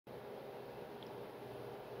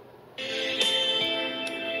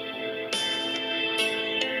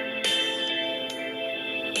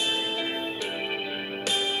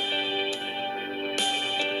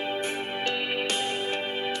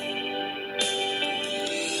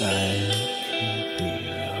I can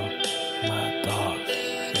feel my thoughts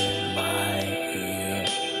in my head.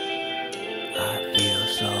 I feel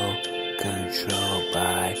so controlled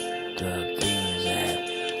by the things that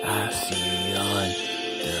I see on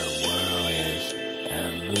the world is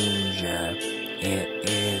illusion. It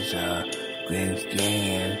is a green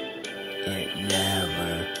skin. It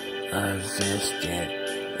never existed.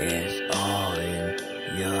 It's all in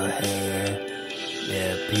your head.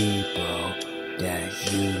 The people that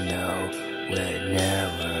you know will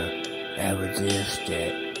never ever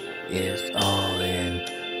existed. It's all in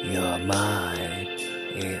your mind.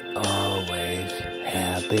 It always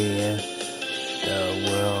have been. The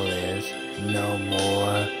world is no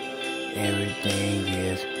more. Everything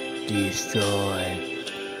is destroyed.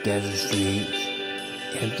 Desert streets,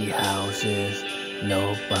 empty houses,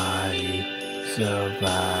 nobody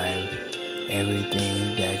survived.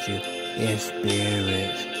 Everything that you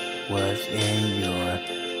experienced was in your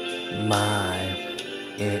mind.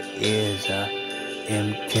 It is a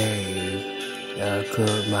MK, a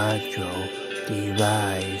control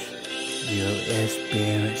device. You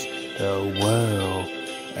experience the world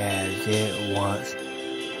as it once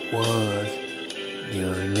was.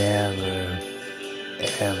 You'll never,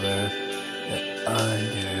 ever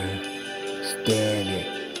understand it.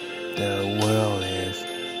 The world is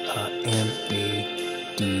an empty,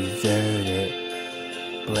 deserted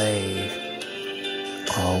place.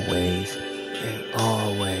 Always and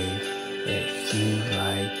always, it seems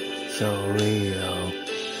like so real.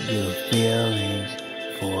 Your feelings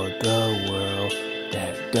for the world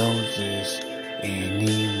that don't exist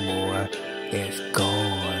anymore. It's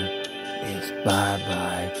gone. It's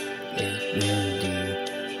bye-bye. It's been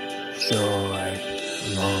destroyed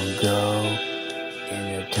long ago in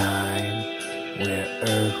a time where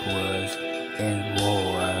Earth was in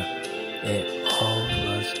war. It all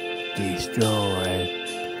was destroyed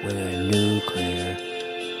with a nuclear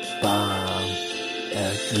bomb. A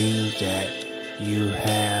dream that you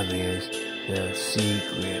have is the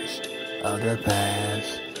secrets of the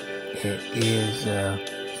past. It is a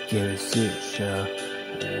scary situation.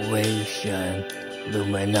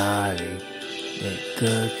 Illuminati that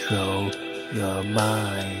control your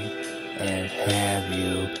mind and have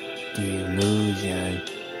you delusion.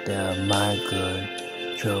 The mind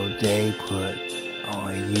control they put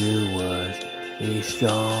on you was be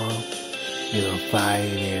strong. You're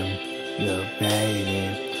fighting, you're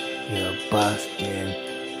fighting, you're busting,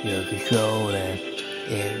 you're controlling.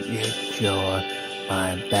 If it's your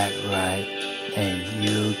mind back right and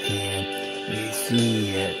you can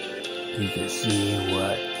see it, you can see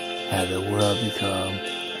how the world become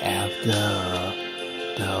after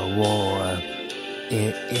the war.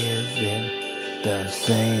 It isn't the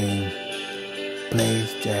same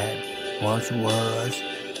place that once was.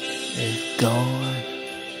 It's gone.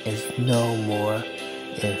 It's no more.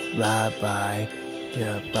 It's bye-bye.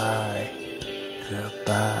 Goodbye.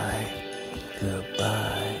 Goodbye.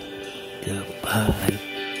 Goodbye. Goodbye.